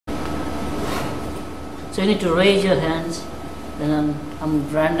So you need to raise your hands, then I'm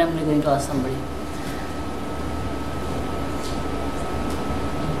randomly going to ask somebody.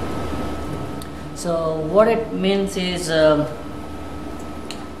 So what it means is,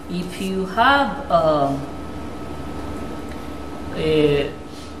 if you have a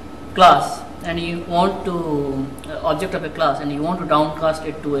class and you want to object of a class and you want to downcast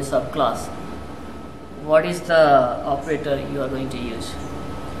it to a subclass, what is the operator you are going to use?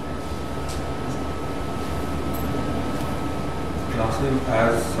 Class name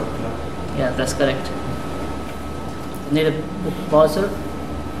as subclass. Yeah, that's correct. Need a book browser?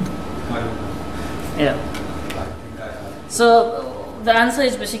 Yeah. So the answer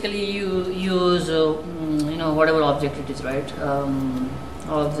is basically you use whatever object it is, right?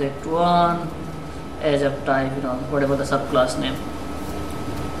 Object 1 as of type, whatever the subclass name.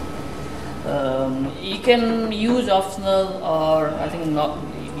 You can use optional, or I think not.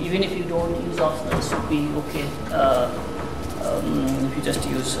 Even if you don't use optional, it should be okay. If you just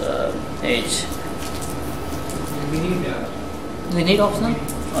use age. We need optional?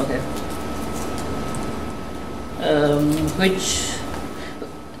 Okay. Which,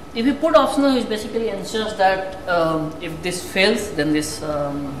 if you put optional, which basically ensures that if this fails, then this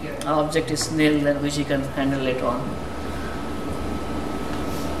object is nil, then which you can handle later on.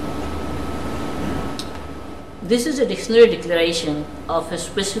 This is a dictionary declaration of a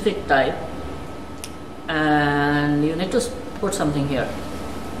specific type, and you need to put something here.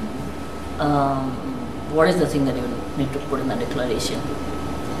 What is the thing that you need to put in the declaration?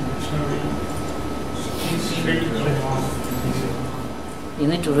 You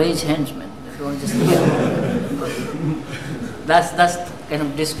need to raise hands, man. Don't just that's kind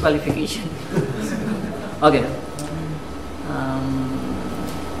of disqualification. Okay.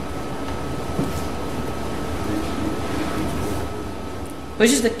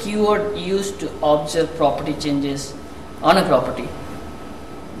 Which is the keyword used to observe property changes on a property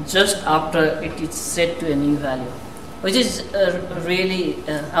just after it is set to a new value? Which is really,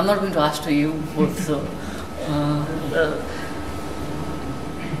 I'm not going to ask to you both, so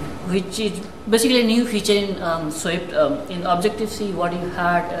which is basically a new feature in Swift. In Objective-C, what you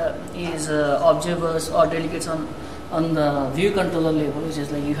had is observers or delegates on the view controller level, which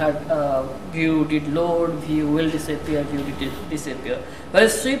is like you had view did load, view will disappear, view did disappear.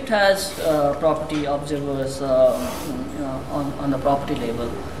 Whereas Swift has property observers on the property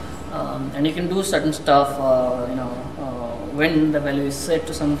level. And you can do certain stuff, when the value is set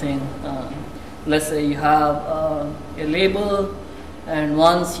to something. Let's say you have a label, and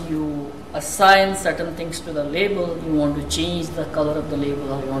once you assign certain things to the label, you want to change the color of the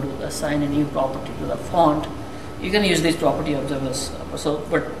label, or you want to assign a new property to the font, you can use these property observers. So,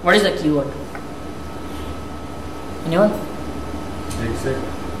 but what is the keyword? Anyone? Exit.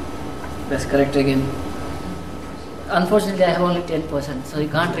 That's correct again. Unfortunately, I have only 10%, so you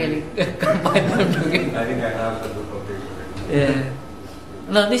can't really combine them together. I think I have the book of it. Yeah.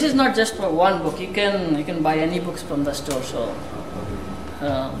 No, this is not just for one book. You can buy any books from the store. So,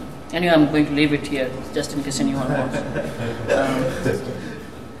 anyway, I'm going to leave it here just in case anyone wants.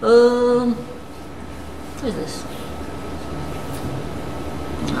 What is this?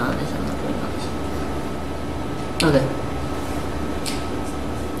 No, this is not very nice. Okay.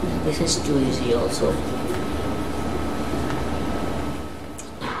 This is too easy also.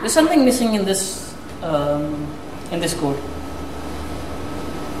 There's something missing in this code.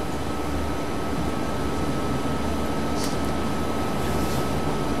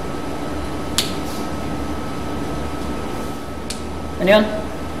 Anyone?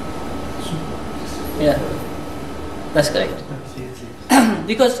 Yeah, that's correct.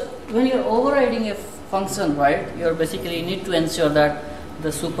 Because when you're overriding a function, right, you basically need to ensure that the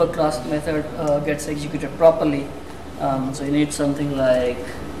superclass method gets executed properly. So you need something like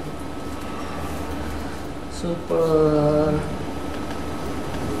super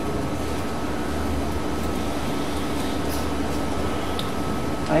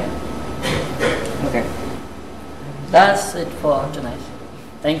right. Okay, that's it for tonight.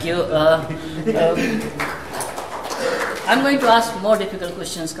 Thank you. I'm going to ask more difficult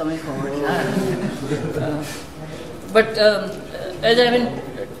questions coming forward. But as I've been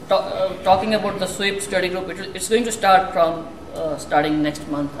talking about the Swift study group, it's going to start from starting next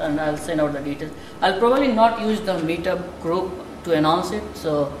month, and I'll send out the details. I'll probably not use the meetup group to announce it,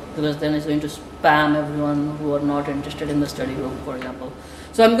 so because then it's going to spam everyone who are not interested in the study group, for example.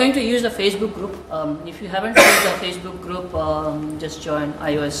 So I'm going to use the Facebook group. If you haven't used the Facebook group, just join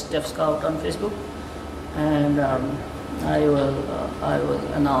iOS Dev Scout on Facebook, and I will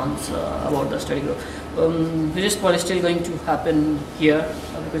announce about the study group. which is probably still going to happen here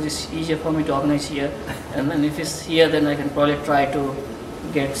because it's easier for me to organize here. And then if it's here, then I can probably try to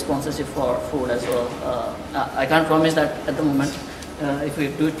get sponsorship for food as well. I can't promise that at the moment. If we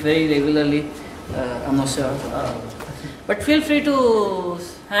do it very regularly, I'm not sure. But feel free to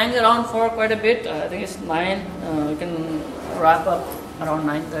hang around for quite a bit. I think it's 9. We can wrap up around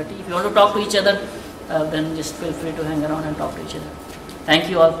 9:30. If you want to talk to each other, then just feel free to hang around and talk to each other. Thank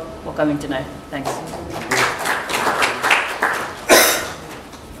you all for coming tonight. Thanks.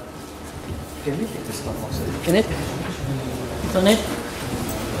 Can it? Can it?